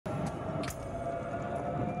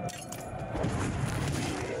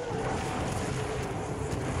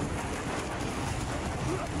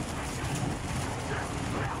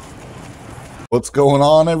What's going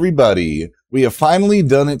on, everybody? We have finally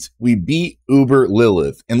done it. We beat Uber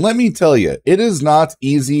Lilith. And let me tell you, it is not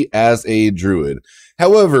easy as a druid.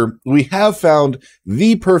 However, we have found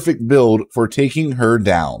the perfect build for taking her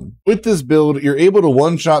down. With this build, you're able to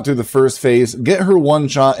one-shot through the first phase, get her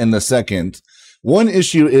one-shot in the second. One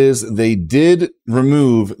issue is they did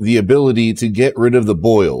remove the ability to get rid of the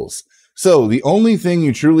boils. So the only thing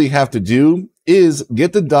you truly have to do is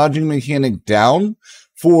get the dodging mechanic down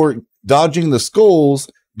for dodging the skulls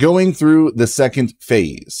going through the second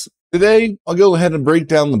phase. Today, I'll go ahead and break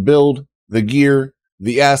down the build, the gear,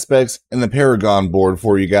 the aspects, and the Paragon board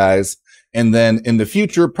for you guys. And then in the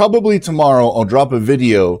future, probably tomorrow, I'll drop a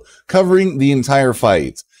video covering the entire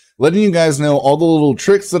fight, letting you guys know all the little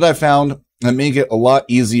tricks that I found that make it a lot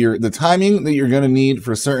easier, the timing that you're going to need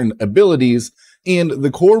for certain abilities, and the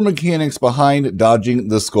core mechanics behind dodging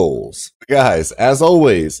the skulls. Guys, as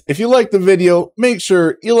always, if you like the video, make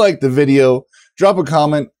sure you like the video, drop a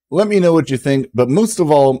comment, let me know what you think, but most of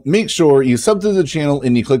all, make sure you sub to the channel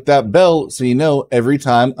and you click that bell so you know every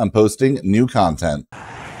time I'm posting new content.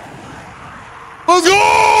 Let's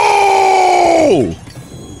go!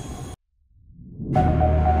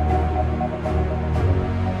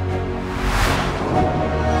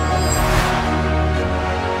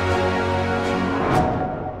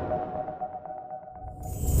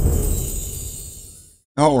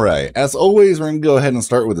 All right, as always, we're going to go ahead and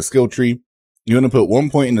start with the skill tree. You want to put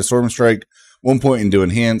 1 point into Storm Strike, 1 point into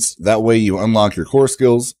Enhance. That way you unlock your core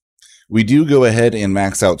skills. We do go ahead and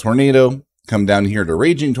max out Tornado. Come down here to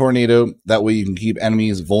Raging Tornado. That way you can keep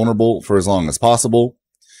enemies vulnerable for as long as possible.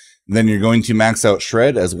 Then you're going to max out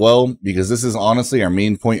Shred as well, because this is honestly our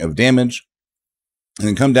main point of damage. And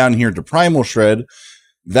then come down here to Primal Shred.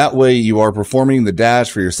 That way you are performing the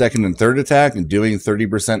dash for your second and third attack and doing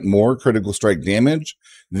 30% more critical strike damage.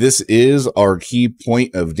 This is our key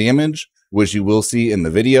point of damage, which you will see in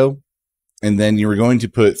the video. And then you're going to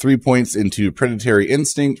put 3 points into Predatory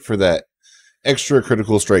Instinct for that extra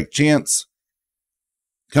critical strike chance.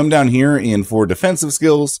 Come down here, and for defensive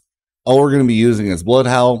skills, all we're going to be using is Blood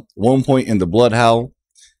Howl, 1 point into Blood Howl,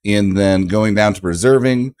 and then going down to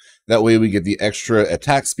Preserving. That way we get the extra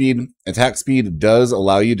attack speed. Attack speed does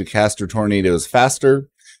allow you to cast your tornadoes faster,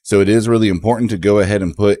 so it is really important to go ahead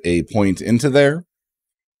and put a point into there.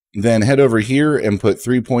 Then head over here and put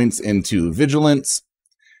 3 points into Vigilance.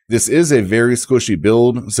 This is a very squishy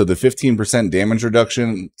build, so the 15% damage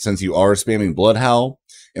reduction, since you are spamming Blood Howl,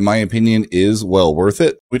 in my opinion, is well worth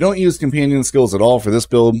it. We don't use companion skills at all for this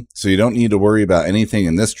build, so you don't need to worry about anything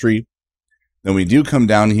in this tree. Then we do come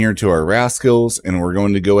down here to our wrath skills, and we're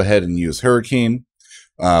going to go ahead and use Hurricane.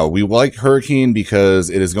 We like Hurricane because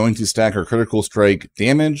it is going to stack our critical strike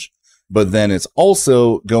damage, but then it's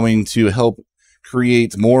also going to help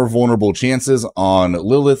create more vulnerable chances on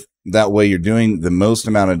Lilith. That way you're doing the most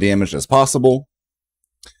amount of damage as possible.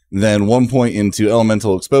 Then 1 point into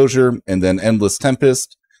Elemental Exposure, and then Endless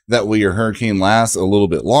Tempest. That way your Hurricane lasts a little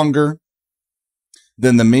bit longer.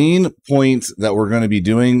 Then the main point that we're going to be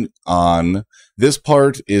doing on this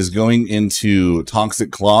part is going into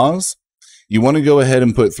Toxic Claws. You want to go ahead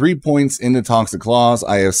and put 3 points into Toxic Claws.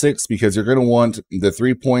 I have 6 because you're going to want the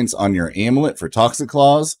 3 points on your amulet for Toxic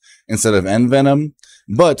Claws instead of Envenom.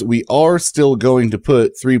 But we are still going to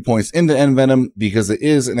put 3 points into Envenom because it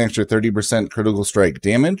is an extra 30% critical strike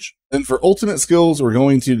damage. Then for ultimate skills, we're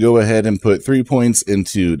going to go ahead and put 3 points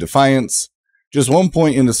into Defiance. Just 1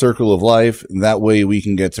 point into Circle of Life. That way we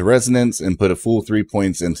can get to Resonance and put a full 3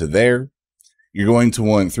 points into there. You're going to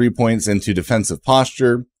want 3 points into Defensive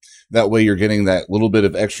Posture. That way you're getting that little bit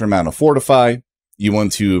of extra amount of Fortify. You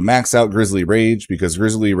want to max out Grizzly Rage because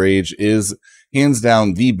Grizzly Rage is hands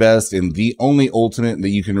down the best and the only ultimate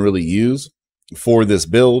that you can really use for this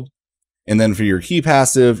build. And then for your key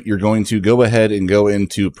passive, you're going to go ahead and go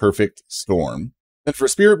into Perfect Storm. And for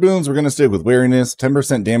Spirit Boons, we're going to stick with Wariness,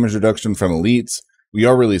 10% damage reduction from elites. We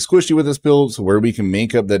are really squishy with this build, so where we can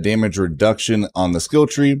make up that damage reduction on the skill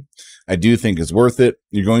tree, I do think is worth it.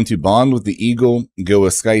 You're going to bond with the Eagle, go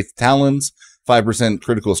with Scythe Talons, 5%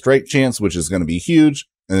 critical strike chance, which is going to be huge,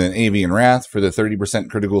 and then Avian Wrath for the 30%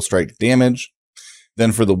 critical strike damage.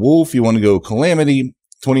 Then for the Wolf, you want to go Calamity,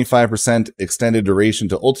 25% extended duration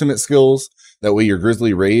to ultimate skills. That way your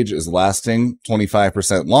Grizzly Rage is lasting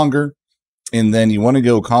 25% longer. And then you want to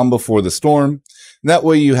go Calm Before the Storm. That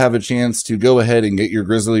way you have a chance to go ahead and get your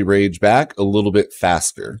Grizzly Rage back a little bit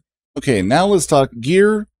faster. Okay, now let's talk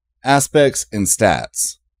gear, aspects, and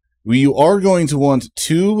stats. You are going to want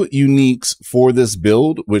 2 uniques for this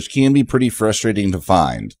build, which can be pretty frustrating to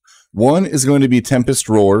find. One is going to be Tempest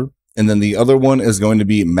Roar, and then the other one is going to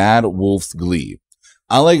be Mad Wolf's Glee.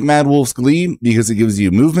 I like Mad Wolf's Glee because it gives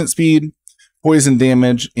you movement speed, poison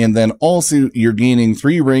damage, and then also you're gaining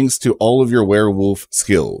 3 ranks to all of your werewolf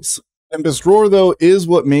skills. Tempest Roar, though, is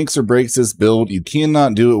what makes or breaks this build. You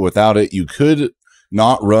cannot do it without it. You could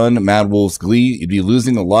not run Mad Wolf's Glee. You'd be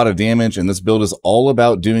losing a lot of damage, and this build is all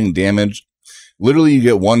about doing damage. Literally, you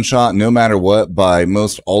get one shot no matter what by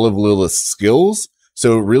most all of Lilith's skills.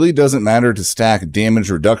 So it really doesn't matter to stack damage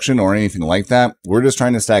reduction or anything like that. We're just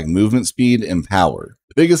trying to stack movement speed and power.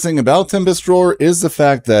 The biggest thing about Tempest Roar is the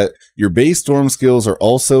fact that your base storm skills are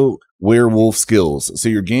also werewolf skills. So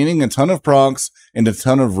you're gaining a ton of procs and a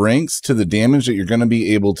ton of ranks to the damage that you're going to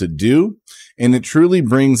be able to do. And it truly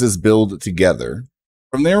brings this build together.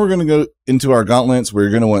 From there, we're going to go into our gauntlets where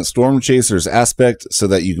you're going to want Storm Chaser's aspect so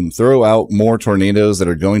that you can throw out more tornadoes that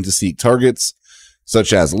are going to seek targets,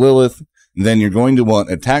 such as Lilith. Then you're going to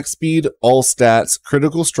want attack speed, all stats,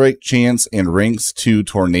 critical strike chance, and ranks to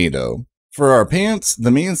tornado. For our pants,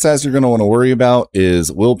 the main stats you're going to want to worry about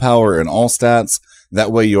is willpower and all stats.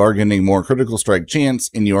 That way you are getting more critical strike chance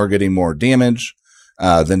and you are getting more damage.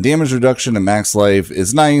 Then damage reduction and max life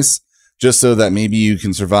is nice, just so that maybe you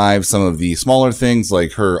can survive some of the smaller things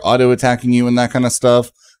like her auto attacking you and that kind of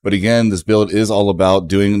stuff. But again, this build is all about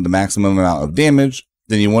doing the maximum amount of damage.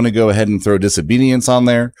 Then you want to go ahead and throw Disobedience on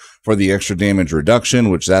there for the extra damage reduction,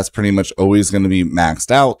 which that's pretty much always going to be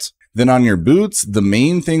maxed out. Then on your boots, the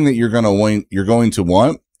main thing that you're going to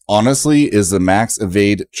want, honestly, is the max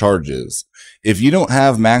evade charges. If you don't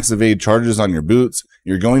have max evade charges on your boots,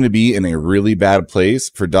 you're going to be in a really bad place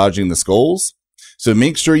for dodging the skulls. So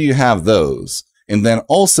make sure you have those. And then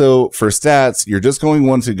also for stats, you're just going to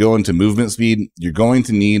want to go into movement speed. You're going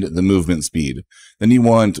to need the movement speed. Then you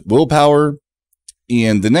want willpower.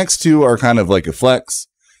 And the next two are kind of like a flex.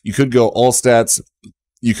 You could go all stats.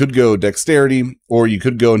 You could go dexterity, or you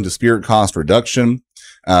could go into spirit cost reduction.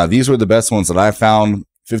 These were the best ones that I found.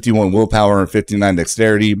 51 willpower and 59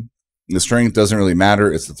 dexterity. The strength doesn't really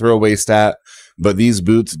matter. It's a throwaway stat, but these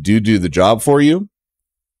boots do the job for you.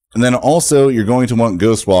 And then also you're going to want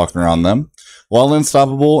Ghost Walker on them. While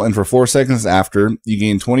unstoppable and for 4 seconds after, you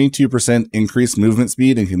gain 22% increased movement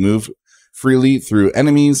speed and can move freely through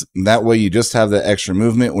enemies. That way you just have that extra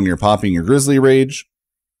movement when you're popping your Grizzly Rage.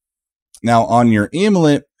 Now on your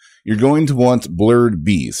amulet, you're going to want Blurred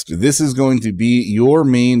Beast. This is going to be your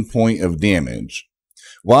main point of damage.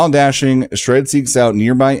 While dashing, Shred seeks out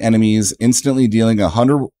nearby enemies, instantly dealing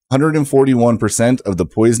 141% of the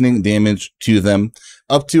poisoning damage to them,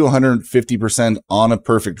 up to 150% on a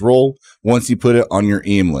perfect roll once you put it on your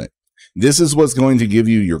amulet. This is what's going to give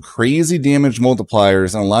you your crazy damage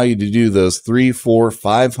multipliers and allow you to do those 3, 4,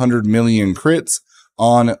 500 million crits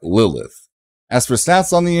on Lilith. As for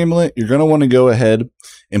stats on the amulet, you're going to want to go ahead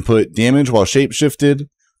and put damage while shapeshifted,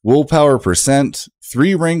 willpower percent,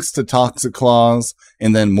 3 ranks to Toxic Claws,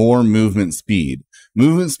 and then more movement speed.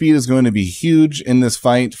 Movement speed is going to be huge in this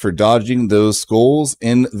fight for dodging those skulls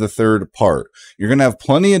in the third part. You're going to have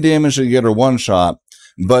plenty of damage to get her one shot,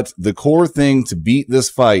 but the core thing to beat this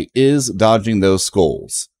fight is dodging those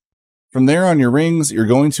skulls. From there on your rings, you're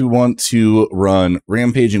going to want to run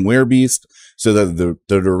Rampaging Werebeast so that the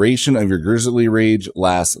duration of your Grizzly Rage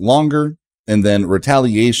lasts longer, and then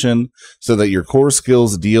Retaliation so that your core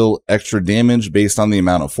skills deal extra damage based on the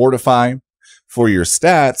amount of Fortify. For your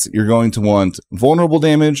stats, you're going to want Vulnerable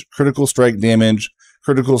Damage, Critical Strike Damage,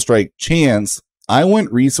 Critical Strike Chance. I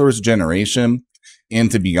went Resource Generation,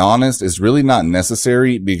 and to be honest, it's really not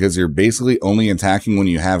necessary because you're basically only attacking when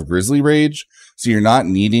you have Grizzly Rage, so you're not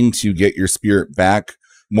needing to get your spirit back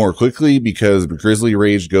more quickly because Grizzly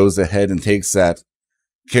Rage goes ahead and takes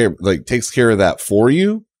care of that for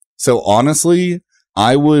you. So honestly,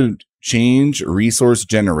 I would change Resource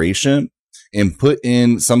Generation and put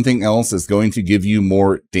in something else that's going to give you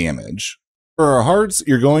more damage. For our hearts,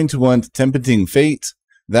 you're going to want Tempting Fate.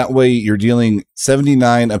 That way you're dealing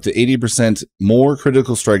 79 up to 80% more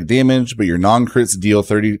critical strike damage, but your non-crits deal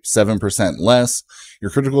 37% less.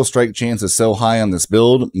 Your critical strike chance is so high on this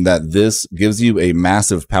build that this gives you a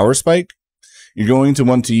massive power spike. You're going to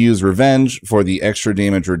want to use Revenge for the extra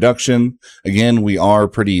damage reduction. Again, we are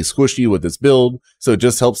pretty squishy with this build, so it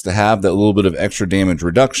just helps to have that little bit of extra damage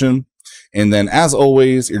reduction. And then, as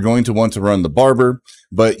always, you're going to want to run the Barber,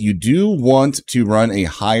 but you do want to run a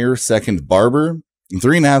higher second Barber.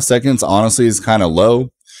 3.5 seconds, honestly, is kind of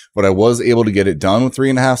low, but I was able to get it done with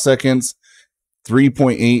 3.5 seconds.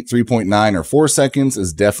 3.8, 3.9, or 4 seconds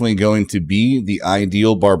is definitely going to be the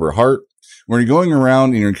ideal Barber Heart. When you're going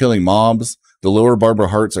around and you're killing mobs, the lower Barber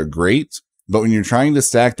Hearts are great, but when you're trying to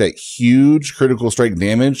stack that huge critical strike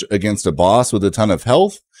damage against a boss with a ton of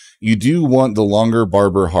health, you do want the longer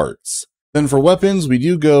Barber Hearts. Then for weapons, we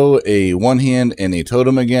do go a one hand and a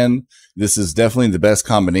totem again. This is definitely the best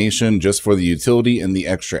combination just for the utility and the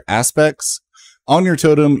extra aspects. On your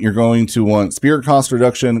totem, you're going to want spirit cost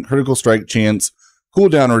reduction, critical strike chance,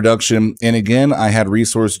 cooldown reduction, and again, I had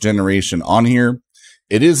resource generation on here.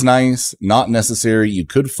 It is nice, not necessary. You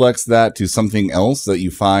could flex that to something else that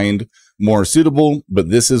you find more suitable, but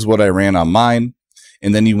this is what I ran on mine.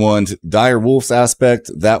 And then you want Dire Wolf's aspect.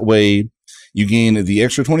 That way you gain the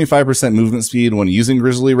extra 25% movement speed when using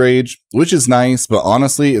Grizzly Rage, which is nice, but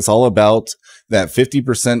honestly, it's all about that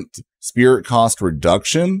 50% spirit cost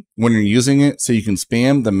reduction when you're using it, so you can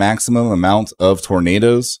spam the maximum amount of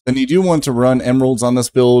tornadoes. Then you do want to run emeralds on this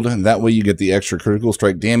build, and that way you get the extra critical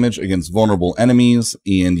strike damage against vulnerable enemies,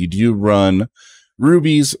 and you do run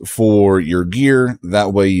rubies for your gear.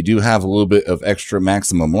 That way you do have a little bit of extra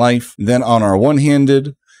maximum life. Then on our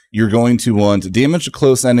one-handed, you're going to want damage to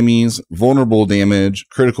close enemies, vulnerable damage,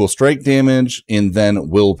 critical strike damage, and then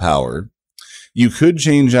willpower. You could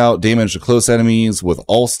change out damage to close enemies with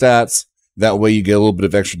all stats. That way you get a little bit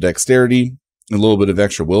of extra dexterity, a little bit of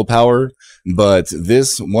extra willpower. But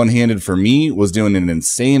this one-handed for me was doing an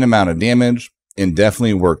insane amount of damage and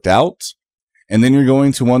definitely worked out. And then you're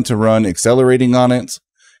going to want to run accelerating on it.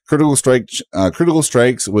 Critical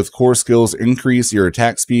strikes with core skills increase your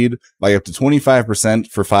attack speed by up to 25%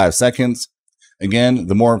 for 5 seconds. Again,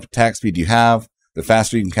 the more attack speed you have, the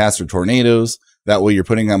faster you can cast your tornadoes. That way you're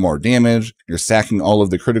putting on more damage, you're stacking all of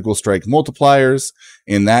the critical strike multipliers,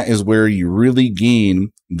 and that is where you really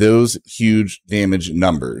gain those huge damage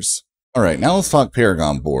numbers. All right, now let's talk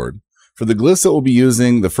Paragon Board. For the glyphs that we'll be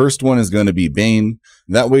using, the first one is going to be Bane.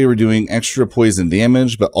 That way we're doing extra poison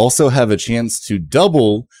damage, but also have a chance to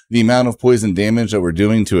double the amount of poison damage that we're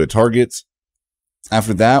doing to a target.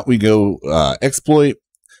 After that, we go Exploit.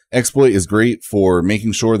 Exploit is great for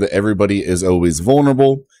making sure that everybody is always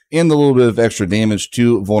vulnerable, and a little bit of extra damage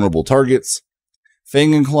to vulnerable targets.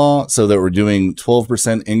 Fang and Claw, so that we're doing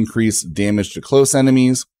 12% increased damage to close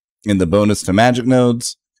enemies, and the bonus to magic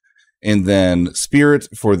nodes. And then Spirit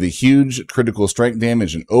for the huge critical strike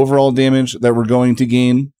damage and overall damage that we're going to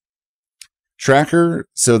gain. Tracker,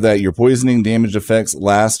 so that your poisoning damage effects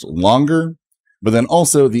last longer, but then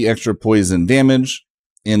also the extra poison damage.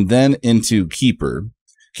 And then into Keeper.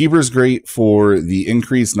 Keeper's great for the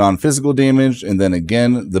increased non-physical damage, and then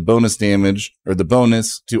again, the bonus damage, or the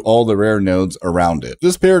bonus to all the rare nodes around it.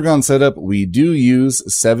 This Paragon setup, we do use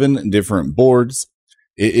 7 different boards.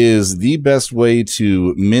 It is the best way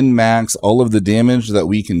to min-max all of the damage that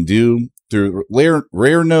we can do through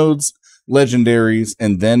rare nodes, legendaries,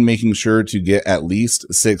 and then making sure to get at least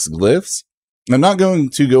 6 glyphs. I'm not going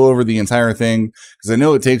to go over the entire thing because I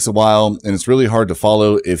know it takes a while and it's really hard to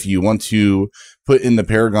follow if you want to put in the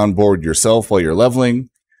Paragon board yourself while you're leveling.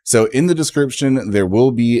 So in the description, there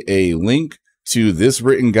will be a link to this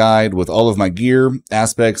written guide with all of my gear,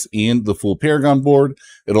 aspects, and the full Paragon board.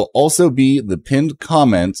 It'll also be the pinned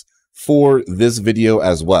comment for this video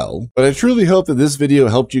as well. But I truly hope that this video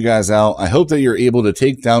helped you guys out. I hope that you're able to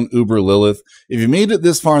take down Uber Lilith. If you made it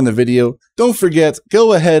this far in the video, don't forget,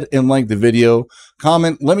 go ahead and like the video,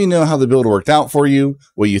 comment, let me know how the build worked out for you,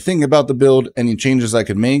 what you think about the build, any changes I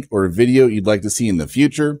could make, or a video you'd like to see in the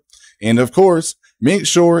future. And of course, make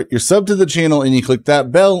sure you're subbed to the channel and you click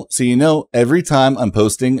that bell so you know every time I'm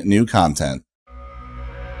posting new content.